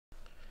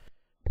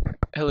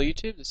Hello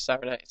YouTube, this is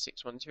CyberKnight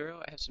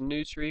 610. I have some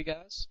news for you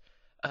guys.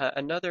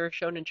 Another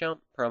Shonen Jump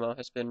promo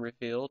has been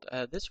revealed.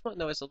 This one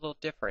though is a little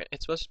different.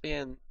 It's supposed to be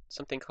in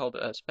something called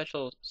a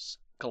special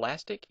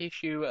scholastic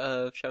issue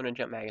of Shonen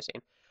Jump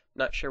magazine.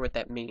 Not sure what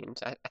that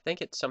means. I think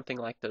it's something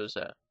like those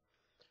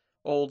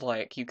old,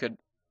 like, you could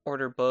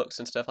order books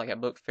and stuff like at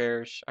book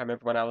fairs. I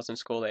remember when I was in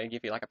school they'd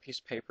give you like a piece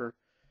of paper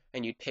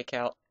and you'd pick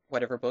out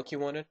whatever book you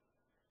wanted.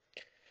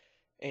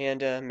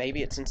 And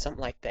maybe it's in something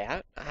like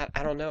that.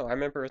 I don't know.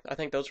 I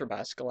think those were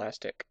by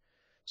Scholastic.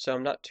 So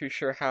I'm not too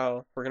sure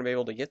how we're going to be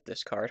able to get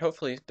this card.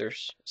 Hopefully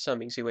there's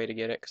some easy way to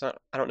get it, because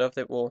I don't know if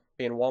it will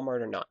be in Walmart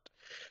or not.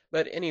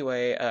 But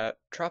anyway,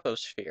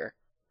 Troposphere.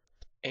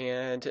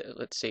 And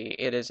let's see,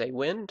 it is a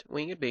Winged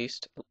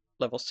Beast,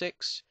 level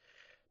 6,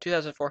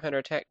 2400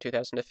 attack,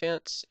 2000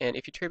 defense, and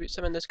if you tribute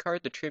summon this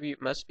card, the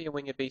tribute must be a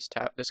Winged Beast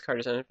type. This card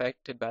is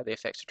unaffected by the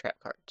effects of trap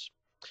cards.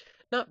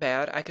 Not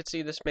bad. I could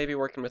see this maybe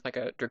working with like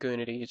a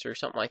Dragoonides or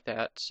something like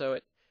that. So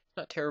it's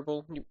not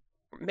terrible.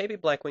 Maybe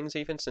Black Wings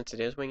even, since it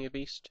is Winged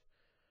Beast.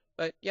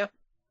 But yeah,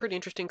 pretty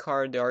interesting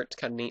card. The art's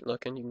kind of neat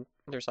looking.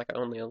 There's like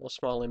only a little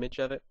small image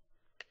of it.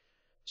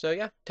 So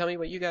yeah, tell me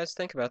what you guys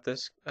think about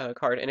this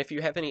card. And if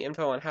you have any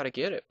info on how to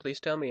get it, please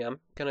tell me. I'm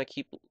gonna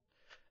keep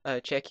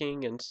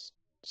checking and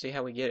see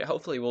how we get it.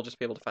 Hopefully we'll just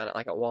be able to find it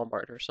like at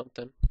Walmart or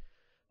something.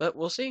 But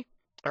we'll see.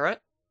 All right.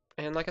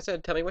 And like I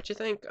said, tell me what you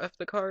think of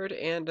the card,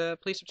 and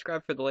please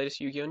subscribe for the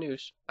latest Yu-Gi-Oh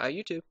news. Bye,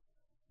 YouTube.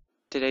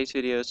 Today's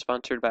video is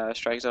sponsored by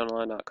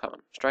StrikeZoneOnline.com.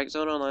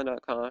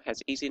 StrikeZoneOnline.com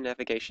has easy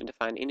navigation to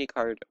find any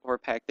card or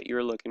pack that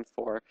you're looking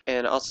for,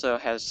 and also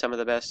has some of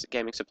the best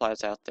gaming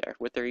supplies out there.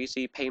 With their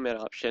easy payment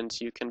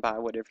options, you can buy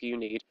whatever you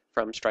need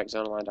from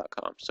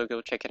StrikeZoneOnline.com. So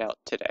go check it out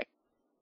today.